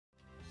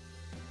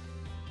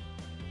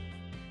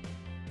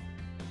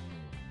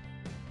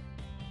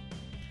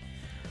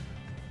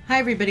Hi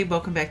everybody,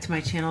 welcome back to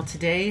my channel.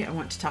 Today I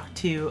want to talk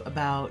to you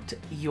about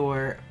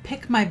your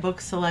Pick My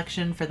Book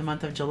selection for the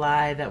month of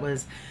July. That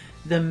was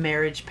The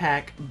Marriage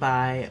Pact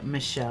by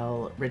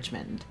Michelle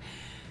Richmond.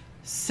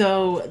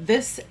 So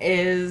this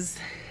is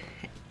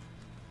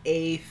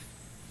a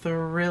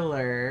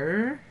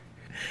thriller.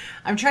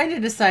 I'm trying to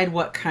decide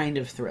what kind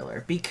of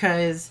thriller,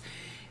 because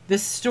the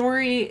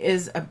story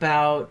is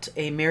about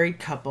a married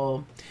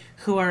couple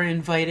who are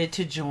invited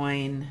to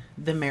join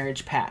the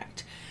Marriage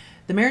Pact.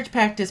 The Marriage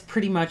Pact is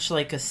pretty much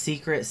like a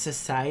secret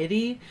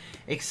society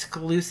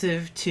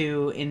exclusive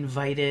to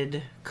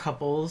invited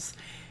couples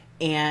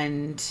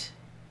and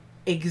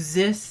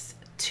exists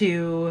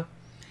to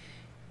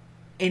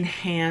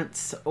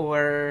enhance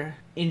or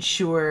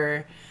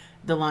ensure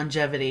the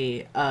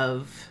longevity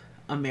of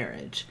a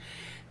marriage.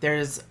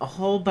 There's a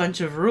whole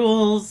bunch of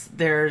rules.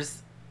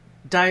 There's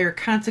dire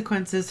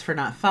consequences for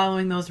not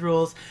following those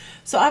rules.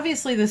 So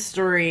obviously this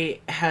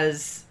story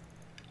has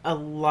a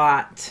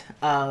lot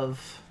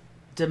of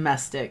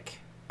domestic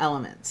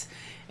elements.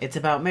 It's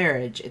about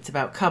marriage. It's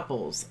about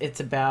couples. It's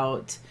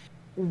about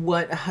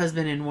what a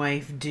husband and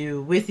wife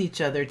do with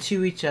each other,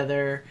 to each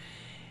other,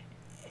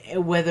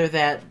 whether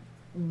that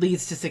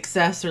leads to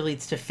success or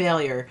leads to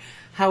failure.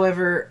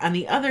 However, on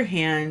the other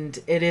hand,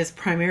 it is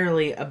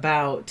primarily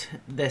about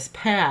this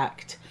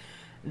pact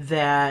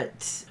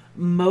that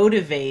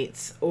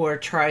motivates or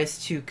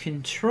tries to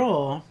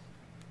control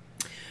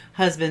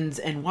husbands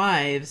and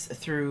wives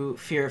through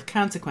fear of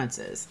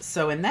consequences.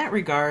 So in that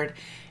regard,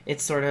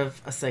 it's sort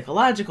of a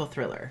psychological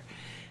thriller.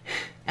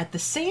 At the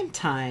same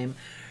time,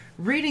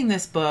 reading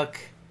this book,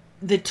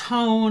 the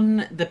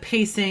tone, the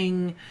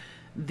pacing,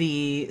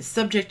 the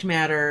subject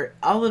matter,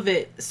 all of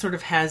it sort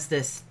of has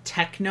this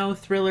techno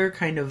thriller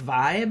kind of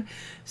vibe.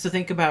 So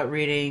think about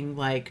reading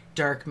like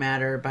Dark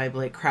Matter by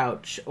Blake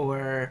Crouch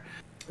or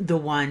The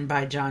One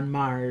by John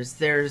Mars.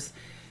 There's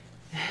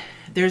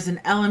an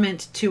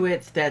element to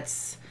it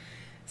that's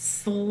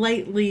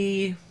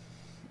slightly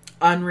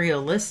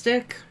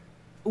unrealistic,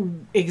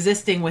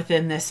 existing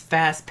within this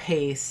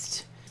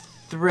fast-paced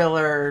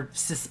thriller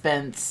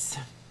suspense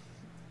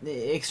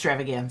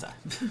extravaganza.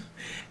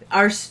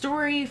 Our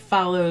story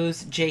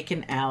follows Jake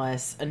and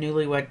Alice, a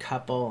newlywed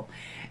couple,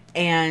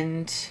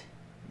 and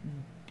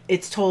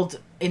it's told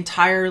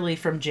entirely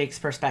from Jake's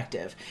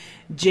perspective.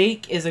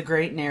 Jake is a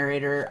great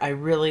narrator. I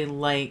really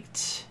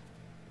liked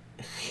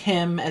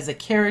him as a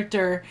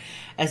character,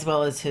 as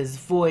well as his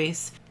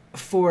voice.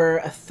 For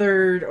a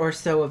third or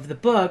so of the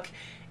book,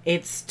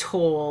 it's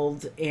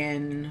told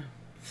in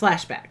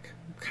flashback,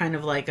 kind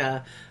of like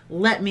a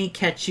let me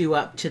catch you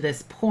up to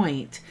this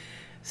point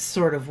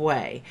sort of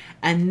way.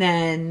 And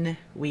then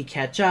we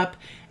catch up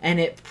and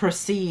it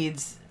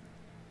proceeds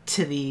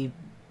to the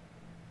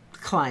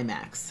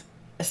climax.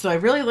 So I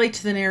really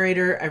liked the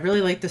narrator. I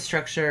really liked the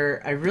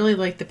structure. I really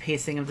liked the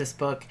pacing of this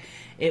book.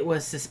 It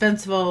was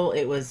suspenseful.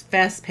 It was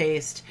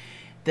fast-paced.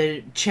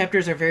 The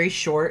chapters are very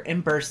short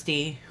and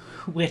bursty,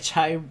 which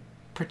I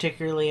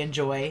particularly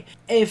enjoy.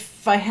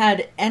 If I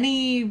had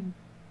any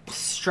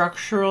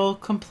structural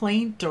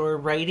complaint or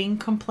writing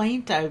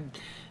complaint, I would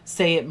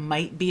say it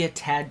might be a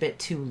tad bit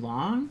too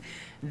long,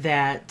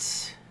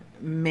 that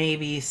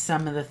maybe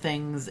some of the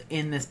things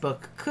in this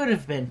book could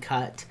have been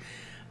cut.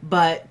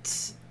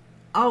 But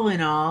all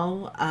in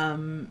all,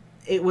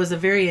 it was a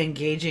very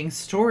engaging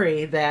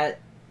story that,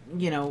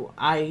 you know,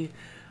 I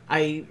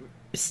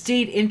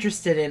stayed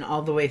interested in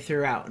all the way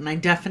throughout, and I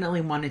definitely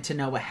wanted to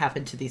know what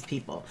happened to these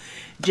people.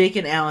 Jake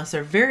and Alice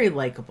are very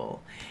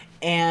likable,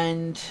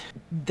 and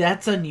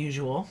that's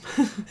unusual.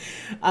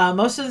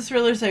 Most of the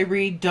thrillers I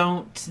read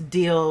don't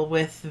deal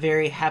with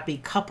very happy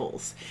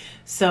couples,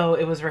 so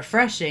it was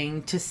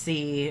refreshing to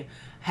see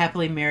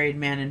happily married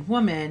man and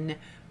woman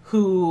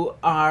who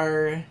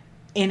are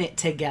in it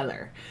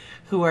together,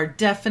 who are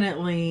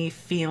definitely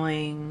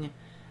feeling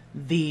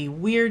the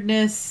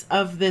weirdness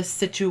of this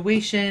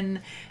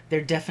situation.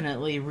 They're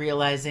definitely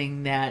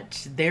realizing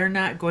that they're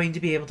not going to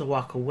be able to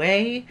walk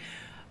away.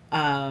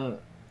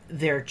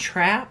 They're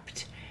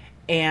trapped.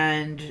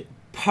 And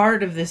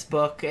part of this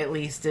book, at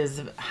least,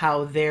 is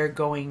how they're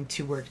going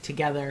to work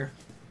together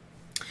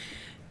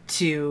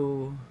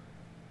to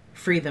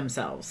free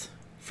themselves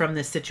from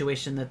this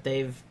situation that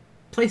they've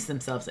place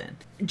themselves in.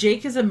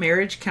 Jake is a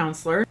marriage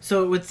counselor,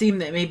 so it would seem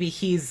that maybe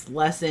he's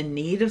less in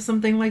need of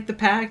something like the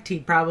pact. He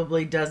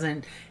probably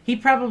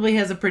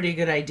has a pretty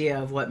good idea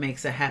of what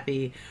makes a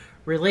happy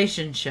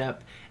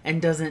relationship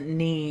and doesn't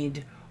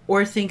need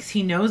or thinks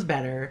he knows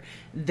better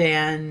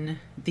than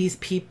these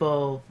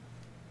people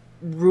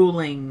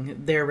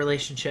ruling their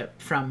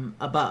relationship from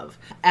above.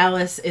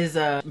 Alice is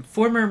a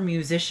former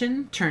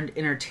musician turned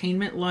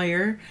entertainment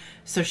lawyer,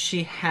 so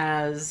she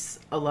has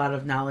a lot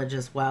of knowledge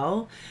as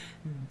well.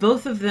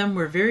 Both of them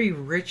were very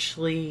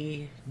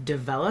richly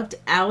developed.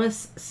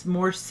 Alice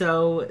more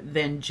so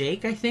than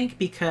Jake, I think,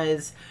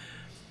 because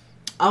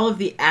all of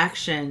the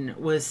action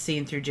was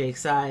seen through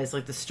Jake's eyes,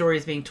 like the story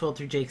is being told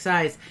through Jake's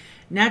eyes.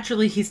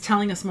 Naturally, he's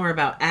telling us more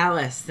about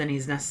Alice than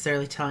he's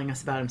necessarily telling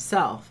us about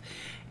himself.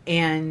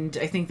 And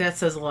I think that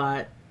says a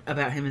lot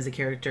about him as a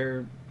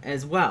character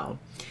as well.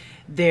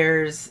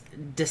 There's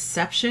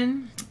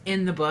deception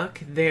in the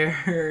book.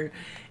 There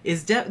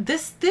is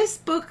this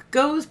book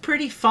goes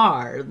pretty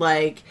far.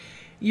 Like,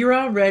 you're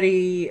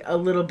already a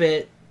little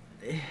bit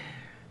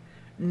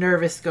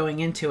nervous going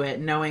into it,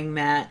 knowing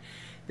that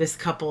this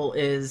couple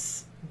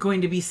is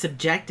going to be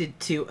subjected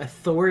to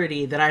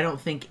authority that I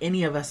don't think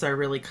any of us are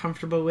really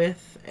comfortable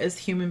with as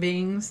human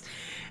beings.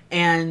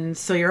 And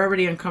so you're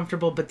already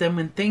uncomfortable, but then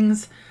when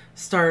things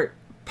start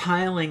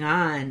piling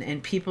on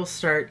and people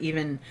start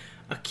even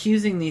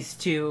accusing these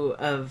two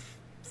of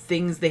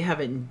things they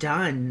haven't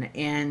done,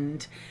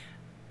 and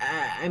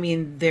I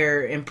mean,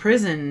 they're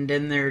imprisoned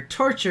and they're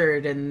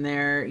tortured and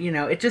they're, you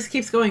know, it just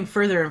keeps going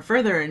further and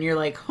further, and you're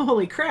like,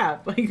 holy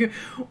crap, like,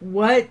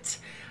 what,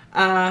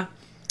 how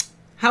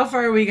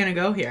far are we going to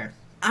go here?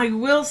 I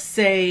will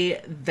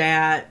say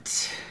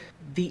that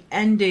the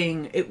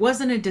ending, it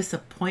wasn't a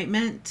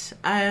disappointment,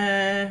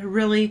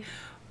 really,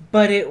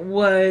 but it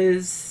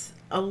was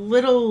a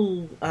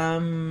little,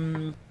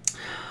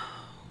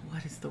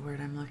 what is the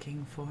word I'm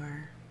looking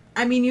for?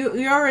 I mean,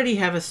 you already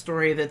have a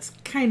story that's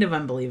kind of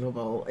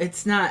unbelievable.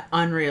 It's not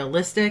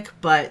unrealistic,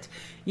 but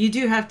you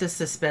do have to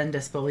suspend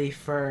disbelief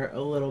for a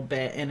little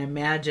bit and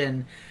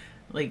imagine,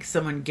 like,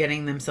 someone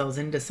getting themselves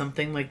into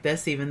something like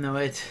this, even though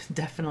it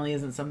definitely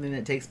isn't something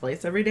that takes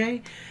place every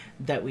day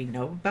that we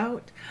know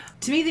about.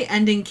 To me, the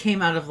ending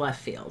came out of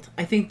left field.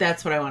 I think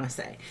that's what I want to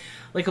say.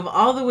 Like, of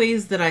all the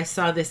ways that I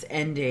saw this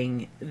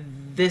ending,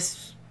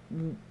 this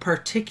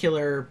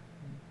particular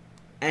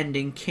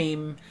ending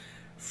came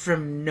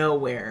from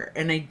nowhere,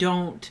 and I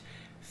don't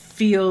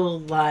feel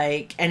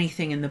like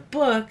anything in the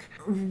book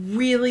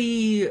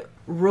really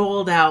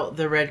rolled out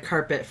the red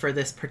carpet for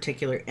this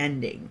particular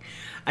ending.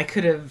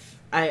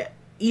 I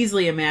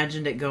easily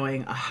imagined it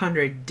going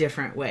 100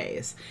 different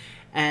ways,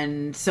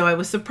 and so I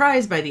was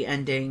surprised by the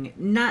ending,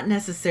 not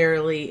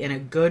necessarily in a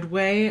good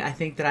way. I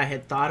think that I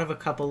had thought of a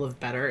couple of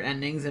better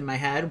endings in my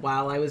head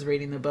while I was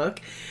reading the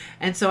book,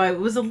 and so it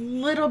was a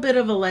little bit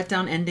of a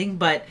letdown ending,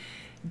 but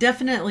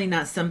definitely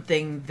not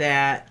something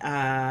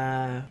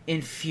that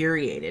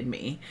infuriated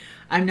me.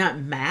 I'm not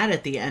mad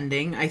at the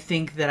ending. I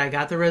think that I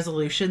got the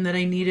resolution that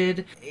I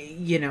needed.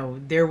 You know,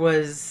 there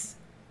was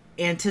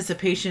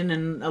anticipation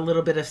and a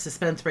little bit of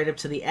suspense right up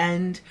to the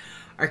end.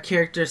 Our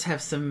characters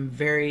have some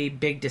very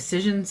big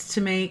decisions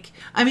to make.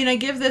 I mean, I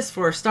give this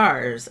 4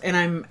 stars, and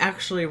I'm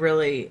actually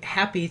really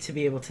happy to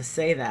be able to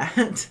say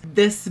that.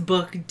 This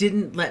book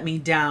didn't let me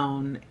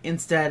down.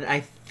 Instead, I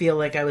feel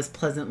like I was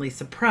pleasantly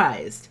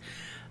surprised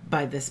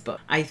by this book.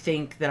 I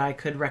think that I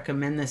could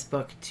recommend this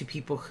book to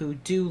people who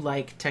do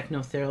like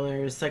techno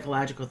thrillers,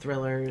 psychological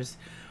thrillers,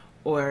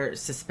 or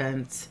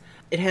suspense.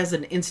 It has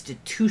an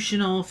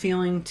institutional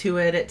feeling to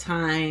it at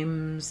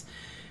times.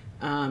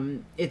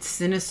 It's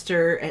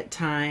sinister at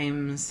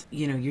times.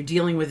 You know, you're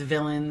dealing with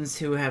villains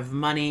who have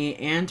money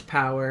and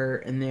power,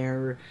 and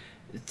they're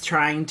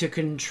trying to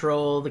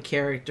control the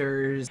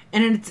characters.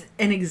 And it's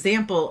an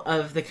example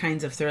of the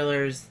kinds of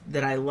thrillers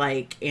that I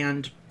like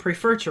and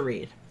prefer to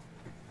read.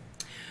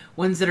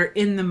 Ones that are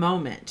in the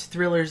moment,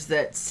 thrillers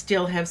that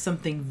still have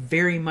something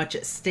very much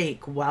at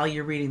stake while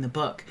you're reading the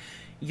book.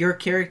 Your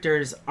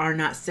characters are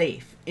not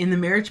safe. In the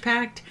Marriage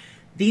Pact,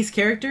 these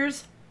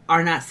characters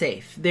are not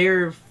safe.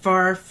 They're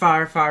far,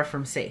 far, far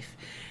from safe.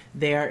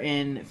 They are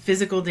in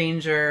physical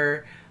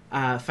danger,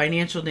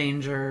 financial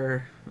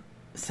danger,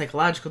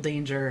 psychological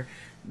danger,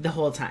 the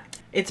whole time.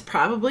 It's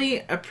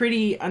probably a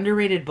pretty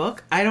underrated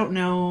book. I don't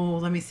know.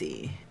 Let me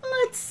see.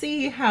 Let's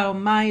see how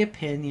my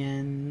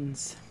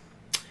opinions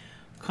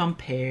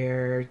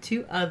compare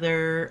to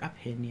other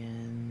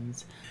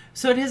opinions.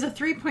 So it has a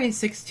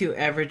 3.62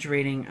 average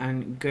rating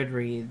on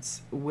Goodreads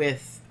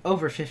with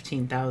over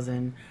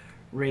 15,000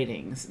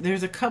 ratings.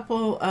 There's a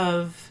couple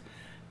of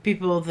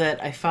people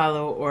that I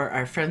follow or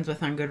are friends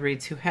with on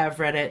Goodreads who have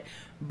read it.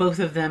 Both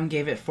of them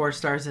gave it 4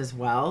 stars as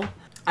well.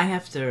 I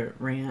have to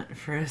rant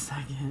for a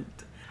second.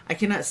 I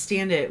cannot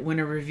stand it when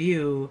a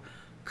review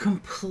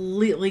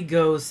completely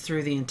goes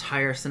through the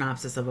entire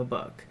synopsis of a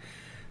book.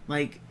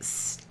 Like,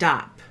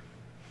 stop.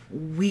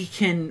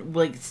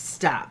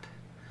 Stop.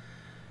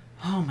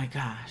 Oh my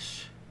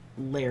gosh.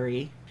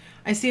 Larry.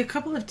 I see a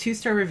couple of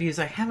 2-star reviews.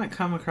 I haven't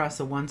come across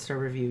a 1-star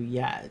review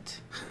yet.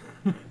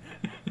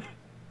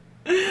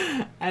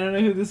 I don't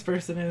know who this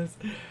person is.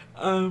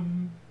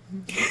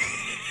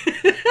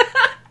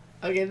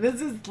 Okay,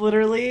 this is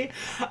literally,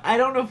 I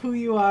don't know who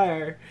you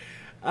are,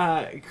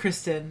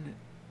 Kristen,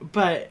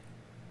 but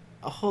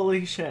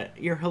holy shit,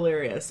 you're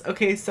hilarious.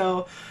 Okay,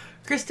 so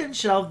Kristen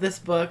shelved this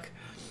book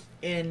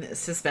in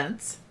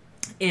suspense,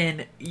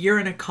 in You're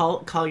in a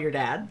Cult, Call Your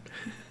Dad,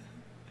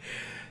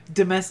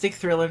 domestic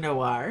thriller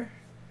noir,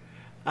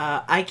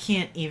 I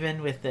can't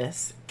even with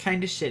this,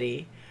 kind of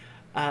shitty,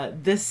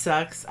 this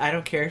sucks, I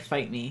don't care,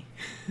 fight me.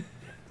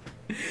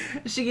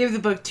 She gave the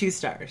book 2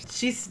 stars.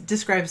 She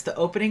describes the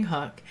opening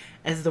hook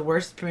as the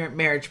worst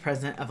marriage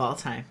present of all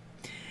time.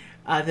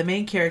 The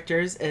main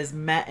characters as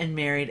met and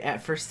married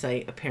at first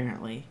sight,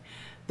 apparently.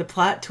 The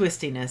plot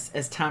twistiness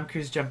as Tom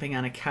Cruise jumping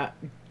on a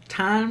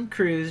Tom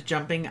Cruise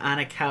jumping on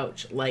a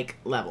couch like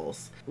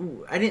levels.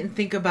 I didn't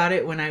think about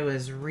it when I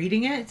was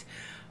reading it,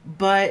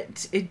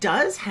 but it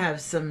does have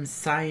some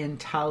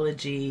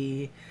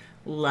Scientology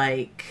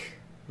like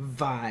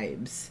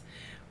vibes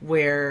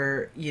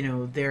where, you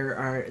know,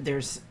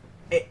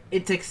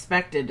 it's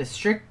expected, a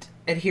strict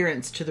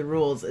adherence to the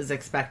rules is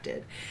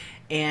expected.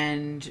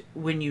 And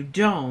when you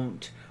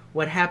don't,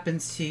 what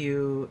happens to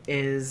you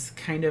is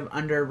kind of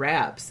under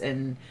wraps,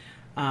 and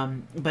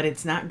but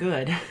it's not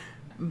good.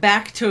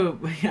 Back to,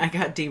 I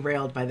got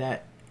derailed by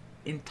that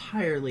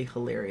entirely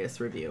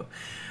hilarious review.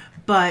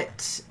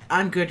 But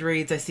on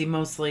Goodreads, I see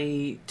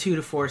mostly 2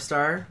 to 4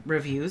 star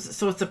reviews.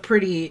 So it's a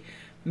pretty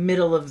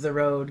middle of the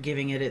road,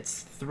 giving it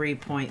its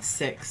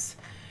 3.6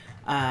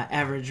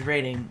 average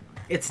rating.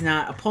 It's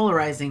not a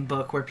polarizing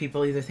book where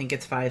people either think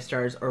it's 5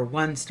 stars or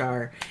 1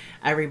 star.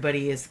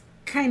 Everybody is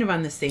kind of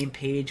on the same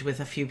page, with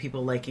a few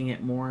people liking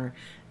it more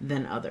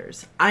than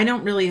others. I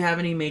don't really have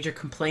any major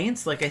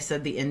complaints. Like I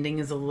said, the ending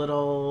is a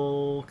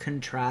little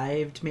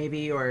contrived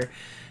maybe, or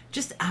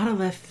just out of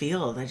left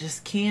field. I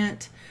just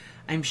can't.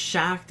 I'm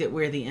shocked at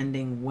where the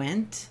ending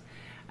went.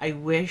 I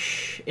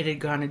wish it had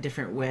gone a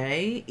different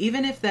way,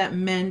 even if that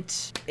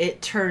meant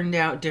it turned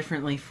out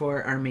differently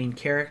for our main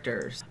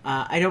characters.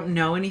 I don't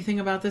know anything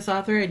about this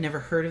author. I'd never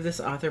heard of this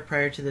author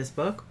prior to this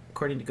book.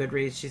 According to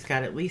Goodreads, she's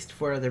got at least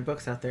 4 other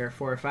books out there,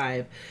 4 or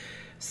 5.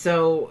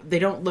 So they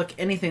don't look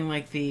anything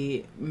like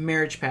the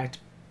Marriage Pact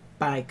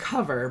by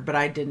cover, but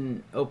I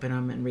didn't open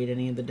them and read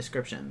any of the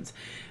descriptions.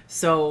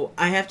 So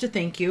I have to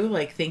thank you.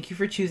 Thank you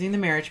for choosing the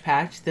Marriage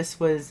Pact. This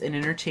was an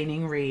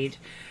entertaining read,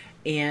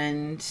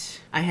 and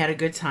I had a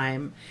good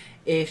time.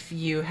 If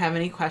you have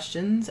any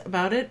questions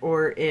about it,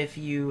 or if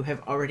you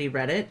have already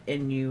read it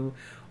and you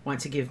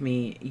want to give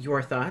me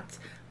your thoughts,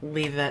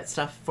 leave that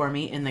stuff for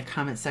me in the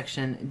comment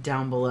section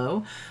down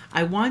below.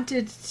 I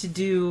wanted to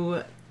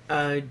do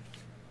a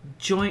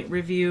joint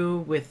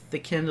review with the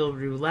Kindle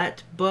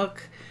Roulette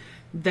book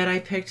that I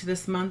picked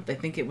this month. I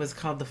think it was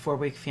called The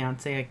 4-Week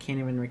Fiancé. I can't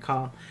even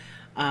recall.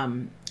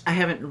 I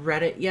haven't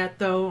read it yet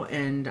though,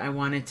 and I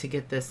wanted to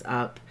get this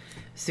up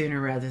sooner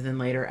rather than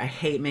later. I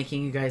hate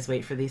making you guys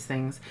wait for these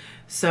things.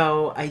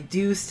 So I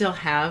do still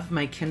have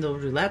my Kindle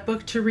Roulette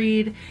book to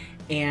read,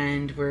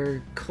 and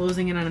we're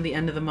closing in on the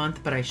end of the month,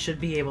 but I should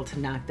be able to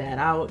knock that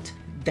out.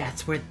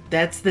 That's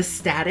the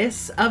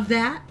status of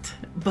that.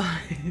 But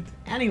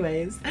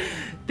anyways,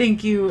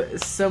 thank you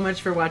so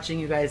much for watching,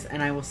 you guys,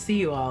 and I will see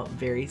you all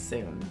very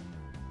soon.